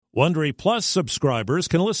Wondery Plus subscribers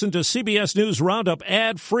can listen to CBS News Roundup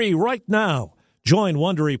ad-free right now. Join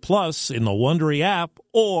Wondery Plus in the Wondery app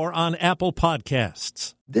or on Apple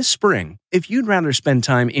Podcasts. This spring, if you'd rather spend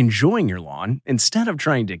time enjoying your lawn instead of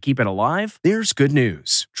trying to keep it alive, there's good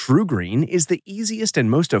news. True Green is the easiest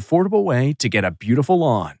and most affordable way to get a beautiful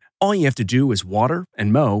lawn. All you have to do is water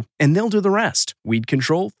and mow, and they'll do the rest. Weed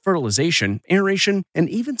control, fertilization, aeration, and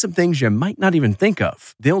even some things you might not even think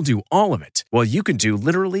of. They'll do all of it, while you can do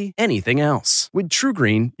literally anything else. With True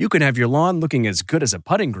Green, you can have your lawn looking as good as a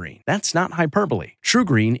putting green. That's not hyperbole. True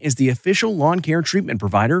Green is the official lawn care treatment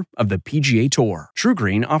provider of the PGA Tour. True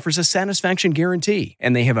Green offers a satisfaction guarantee,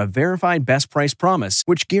 and they have a verified best price promise,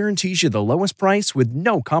 which guarantees you the lowest price with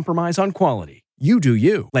no compromise on quality. You do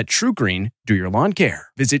you. Let True Green do your lawn care.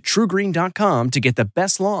 Visit TrueGreen.com to get the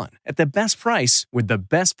best lawn at the best price with the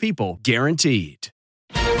best people guaranteed.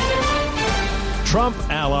 Trump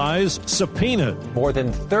allies subpoenaed. More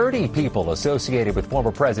than 30 people associated with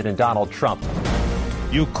former President Donald Trump.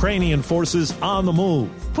 Ukrainian forces on the move.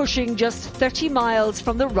 Pushing just 30 miles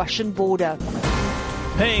from the Russian border.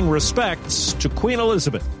 Paying respects to Queen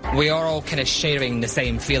Elizabeth. We are all kind of sharing the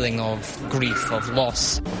same feeling of grief, of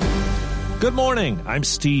loss. Good morning. I'm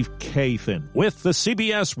Steve Kathan with the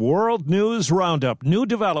CBS World News Roundup. New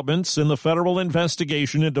developments in the federal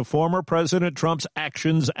investigation into former President Trump's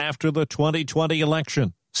actions after the 2020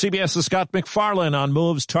 election. CBS's Scott MacFarlane on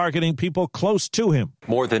moves targeting people close to him.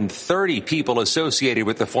 More than 30 people associated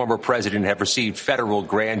with the former president have received federal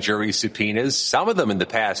grand jury subpoenas, some of them in the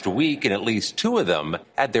past week, and at least 2 of them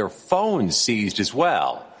had their phones seized as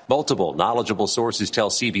well. Multiple knowledgeable sources tell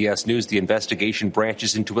CBS News the investigation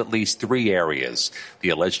branches into at least 3 areas. The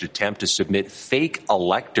alleged attempt to submit fake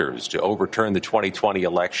electors to overturn the 2020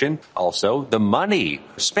 election. Also, the money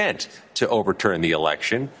spent to overturn the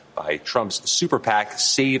election by Trump's super PAC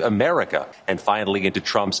Save America, and finally into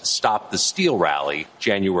Trump's Stop the Steal rally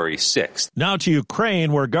January 6th. Now to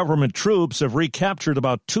Ukraine, where government troops have recaptured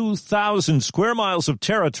about 2,000 square miles of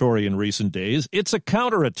territory in recent days. It's a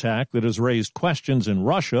counterattack that has raised questions in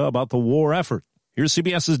Russia about the war effort. Here's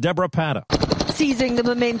CBS's Deborah Patta. Seizing the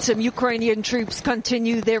momentum, Ukrainian troops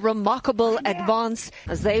continue their remarkable advance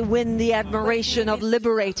as they win the admiration of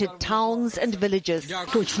liberated towns and villages. Our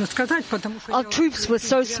troops were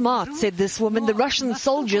so smart, said this woman. The Russian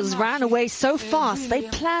soldiers ran away so fast. They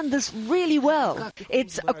planned this really well.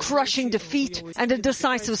 It's a crushing defeat and a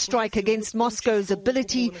decisive strike against Moscow's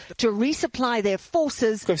ability to resupply their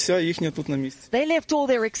forces. They left all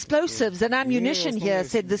their explosives and ammunition here,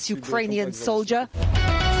 said this Ukrainian soldier.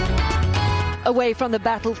 Away from the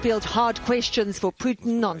battlefield, hard questions for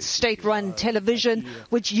Putin on state-run television,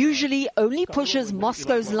 which usually only pushes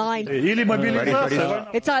Moscow's line.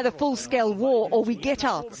 It's either full-scale war or we get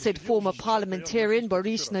out, said former parliamentarian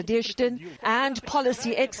Boris Nadezhdin, and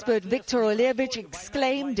policy expert Viktor Olevich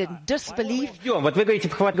exclaimed in disbelief.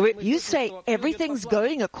 You say everything's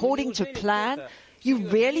going according to plan? You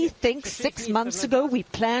really think 6 months ago we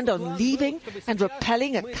planned on leaving and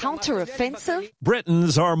repelling a counter-offensive?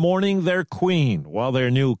 Britons are mourning their queen while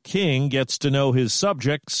their new king gets to know his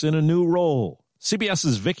subjects in a new role.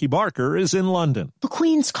 CBS's Vicky Barker is in London. The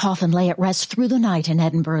Queen's coffin lay at rest through the night in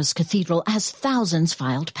Edinburgh's cathedral as thousands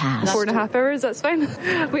filed past. 4.5 hours, that's fine.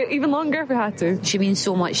 Even longer if we had to. She means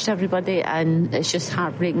so much to everybody, and it's just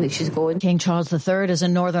heartbreaking that she's going. King Charles III is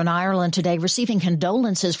in Northern Ireland today, receiving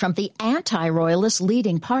condolences from the anti-royalist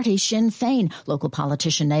leading party Sinn Féin. Local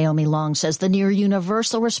politician Naomi Long says the near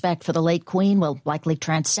universal respect for the late Queen will likely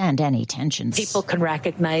transcend any tensions. People can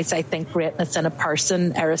recognise, I think, greatness in a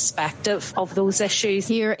person irrespective of those issues.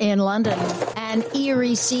 Here in London, an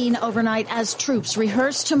eerie scene overnight as troops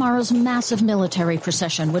rehearse tomorrow's massive military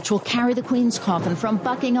procession, which will carry the Queen's coffin from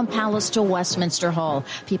Buckingham Palace to Westminster Hall.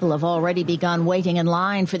 People have already begun waiting in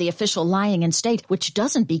line for the official lying in state, which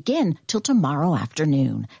doesn't begin till tomorrow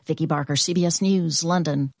afternoon. Vicky Barker, CBS News,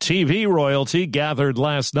 London. TV royalty gathered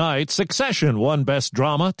last night. Succession won Best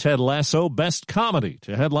Drama, Ted Lasso Best Comedy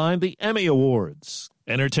to headline the Emmy Awards.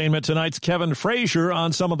 Entertainment Tonight's Kevin Frazier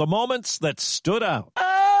on some of the moments that stood out.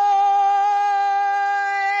 I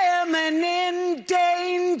am an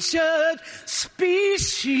endangered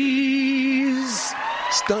species.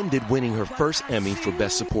 Stunned at winning her first Emmy for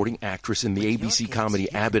Best Supporting Actress in the ABC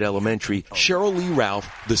comedy Abbott Elementary, Cheryl Lee Ralph,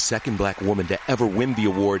 the second black woman to ever win the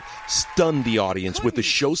award, stunned the audience with a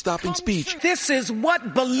show-stopping speech. This is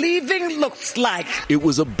what believing looks like. It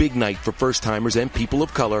was a big night for first-timers and people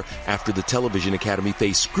of color after the Television Academy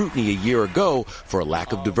faced scrutiny a year ago for a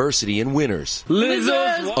lack of diversity in winners.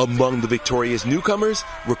 Lizzo! Among the victorious newcomers,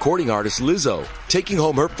 recording artist Lizzo, taking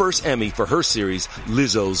home her first Emmy for her series,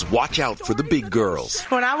 Lizzo's Watch Out for the Big Girls.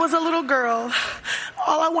 When I was a little girl,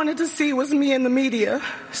 all I wanted to see was me in the media.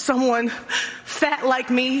 Someone fat like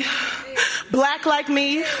me, black like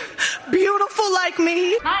me, beautiful like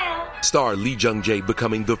me. Star Lee Jung-jae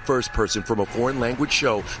becoming the first person from a foreign language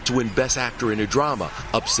show to win Best Actor in a Drama,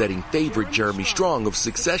 upsetting favorite Jeremy Strong of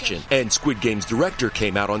Succession. And Squid Game's director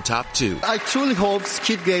came out on top too. I truly hope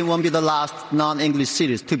Squid Game won't be the last non-English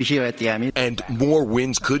series to be here at the Emmy. And more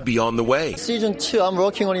wins could be on the way. Season 2, I'm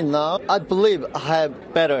working on it now. I believe I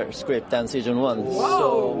have better script than season 1.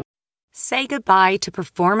 So. Say goodbye to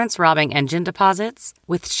performance-robbing engine deposits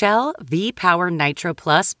with Shell V-Power Nitro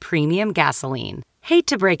Plus Premium Gasoline. Hate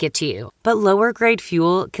to break it to you, but lower-grade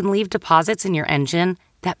fuel can leave deposits in your engine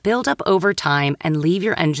that build up over time and leave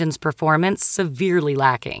your engine's performance severely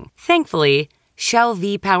lacking. Thankfully, Shell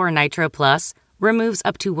V-Power Nitro Plus removes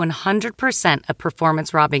up to 100% of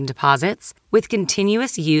performance-robbing deposits with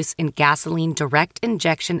continuous use in gasoline direct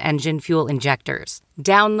injection engine fuel injectors.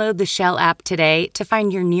 Download the Shell app today to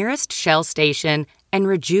find your nearest Shell station and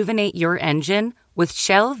rejuvenate your engine with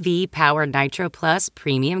Shell V-Power Nitro Plus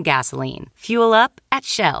Premium Gasoline. Fuel up at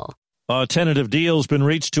Shell. A tentative deal's been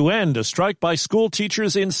reached to end a strike by school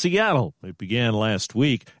teachers in Seattle. It began last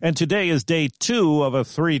week, and today is day 2 of a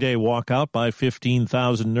 3-day walkout by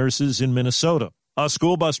 15,000 nurses in Minnesota. A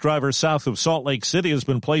school bus driver south of Salt Lake City has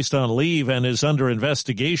been placed on leave and is under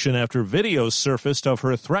investigation after videos surfaced of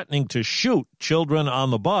her threatening to shoot children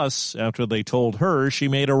on the bus after they told her she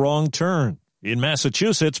made a wrong turn. In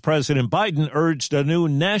Massachusetts, President Biden urged a new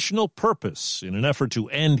national purpose in an effort to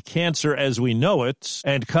end cancer as we know it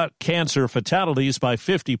and cut cancer fatalities by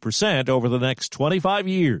 50% over the next 25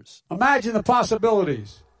 years. Imagine the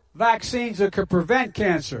possibilities. Vaccines that could prevent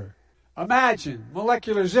cancer. Imagine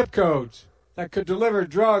molecular zip codes that could deliver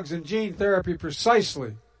drugs and gene therapy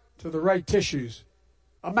precisely to the right tissues.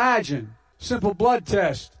 Imagine simple blood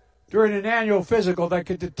tests during an annual physical that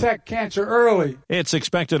could detect cancer early. It's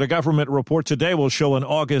expected a government report today will show an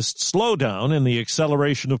August slowdown in the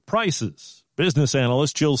acceleration of prices. Business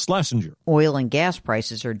analyst Jill Schlesinger. Oil and gas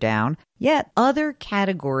prices are down, yet other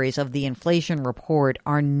categories of the inflation report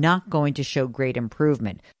are not going to show great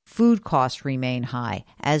improvement. Food costs remain high,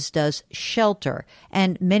 as does shelter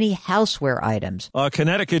and many houseware items. A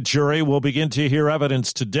Connecticut jury will begin to hear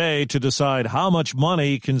evidence today to decide how much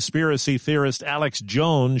money conspiracy theorist Alex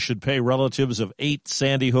Jones should pay relatives of 8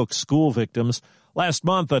 Sandy Hook school victims. Last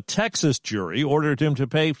month, a Texas jury ordered him to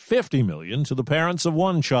pay $50 million to the parents of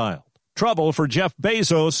one child. Trouble for Jeff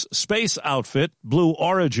Bezos' space outfit, Blue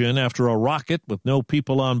Origin, after a rocket with no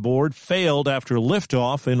people on board failed after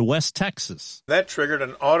liftoff in West Texas. That triggered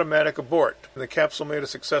an automatic abort. The capsule made a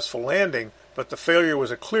successful landing, but the failure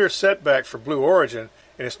was a clear setback for Blue Origin,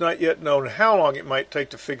 and it's not yet known how long it might take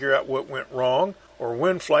to figure out what went wrong or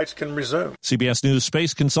when flights can resume. CBS News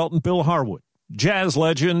space consultant Bill Harwood. Jazz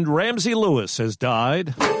legend Ramsey Lewis has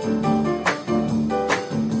died.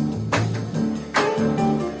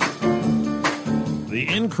 The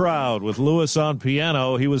In Crowd with Lewis on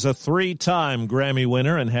piano. He was a 3-time Grammy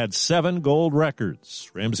winner and had 7 gold records.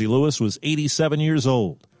 Ramsey Lewis was 87 years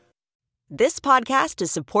old. This podcast is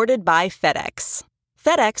supported by FedEx.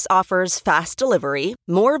 FedEx offers fast delivery,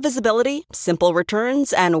 more visibility, simple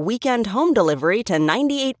returns, and weekend home delivery to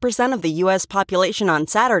 98% of the U.S. population on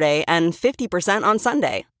Saturday and 50% on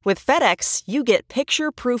Sunday. With FedEx, you get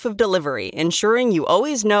picture proof of delivery, ensuring you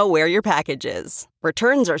always know where your package is.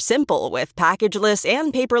 Returns are simple with packageless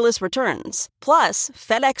and paperless returns. Plus,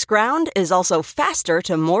 FedEx Ground is also faster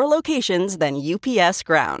to more locations than UPS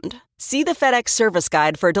Ground. See the FedEx service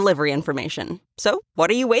guide for delivery information. So, what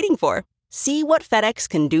are you waiting for? See what FedEx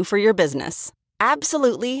can do for your business.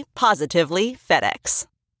 Absolutely, positively FedEx.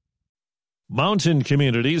 Mountain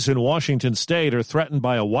communities in Washington state are threatened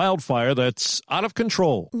by a wildfire that's out of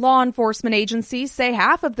control. Law enforcement agencies say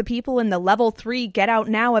half of the people in the Level 3 Get Out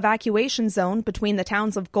Now evacuation zone between the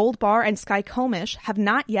towns of Gold Bar and Skykomish have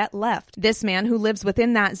not yet left. This man who lives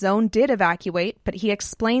within that zone did evacuate, but he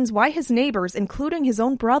explains why his neighbors, including his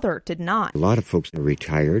own brother, did not. A lot of folks are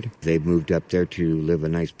retired. They've moved up there to live a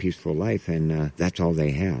nice, peaceful life, and that's all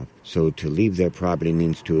they have. So to leave their property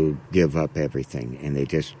means to give up everything, and they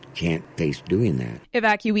just can't face doing that.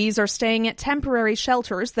 Evacuees are staying at temporary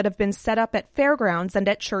shelters that have been set up at fairgrounds and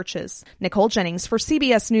at churches. Nicole Jennings for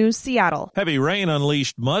CBS News, Seattle. Heavy rain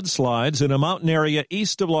unleashed mudslides in a mountain area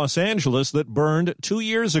east of Los Angeles that burned 2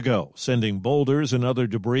 years ago, sending boulders and other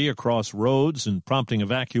debris across roads and prompting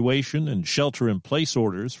evacuation and shelter-in-place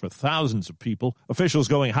orders for thousands of people. Officials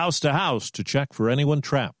going house to house to check for anyone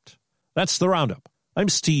trapped. That's the Roundup. I'm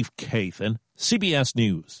Steve Kathan, CBS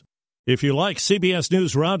News. If you like CBS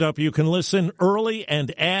News Roundup, you can listen early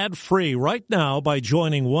and ad-free right now by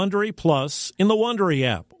joining Wondery Plus in the Wondery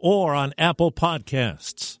app or on Apple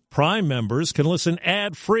Podcasts. Prime members can listen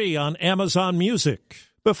ad-free on Amazon Music.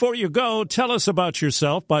 Before you go, tell us about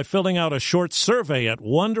yourself by filling out a short survey at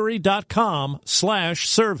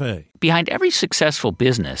Wondery.com/survey. Behind every successful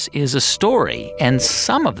business is a story, and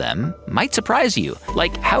some of them might surprise you,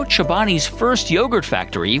 like how Chobani's first yogurt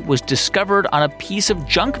factory was discovered on a piece of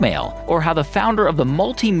junk mail, or how the founder of the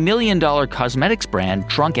multi-million-dollar cosmetics brand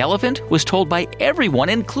Drunk Elephant was told by everyone,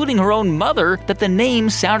 including her own mother, that the name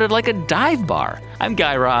sounded like a dive bar. I'm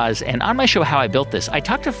Guy Raz, and on my show How I Built This, I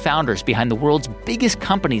talk to founders behind the world's biggest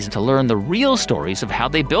companies to learn the real stories of how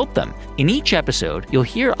they built them. In each episode, you'll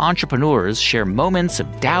hear entrepreneurs share moments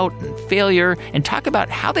of doubt and failure and talk about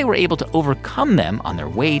how they were able to overcome them on their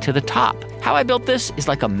way to the top. How I Built This is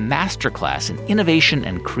like a masterclass in innovation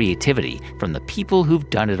and creativity from the people who've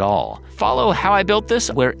done it all. Follow How I Built This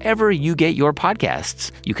wherever you get your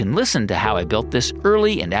podcasts. You can listen to How I Built This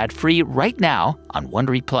early and ad-free right now on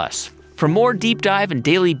Wondery Plus. For more deep dive and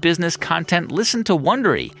daily business content, listen to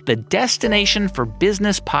Wondery, the destination for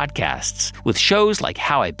business podcasts. With shows like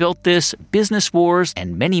How I Built This, Business Wars,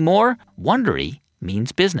 and many more, Wondery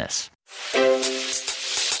means business.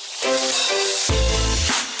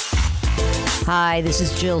 Hi, this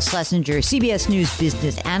is Jill Schlesinger, CBS News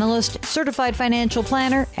business analyst, certified financial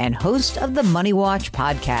planner, and host of the Money Watch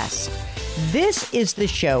podcast. This is the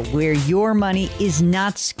show where your money is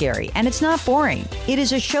not scary and it's not boring. It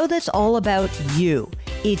is a show that's all about you.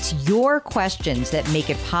 It's your questions that make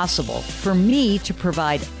it possible for me to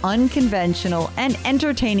provide unconventional and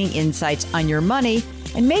entertaining insights on your money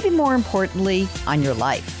and maybe more importantly, on your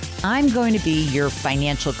life. I'm going to be your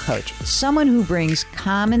financial coach, someone who brings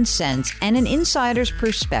common sense and an insider's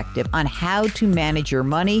perspective on how to manage your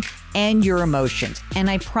money and your emotions. And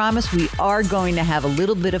I promise we are going to have a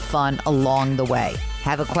little bit of fun along the way.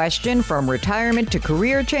 Have a question from retirement to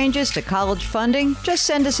career changes to college funding? Just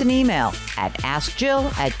send us an email at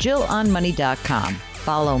askjill@jillonmoney.com.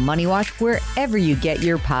 Follow Money Watch wherever you get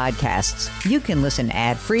your podcasts. You can listen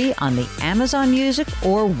ad-free on the Amazon Music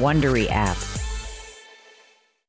or Wondery app.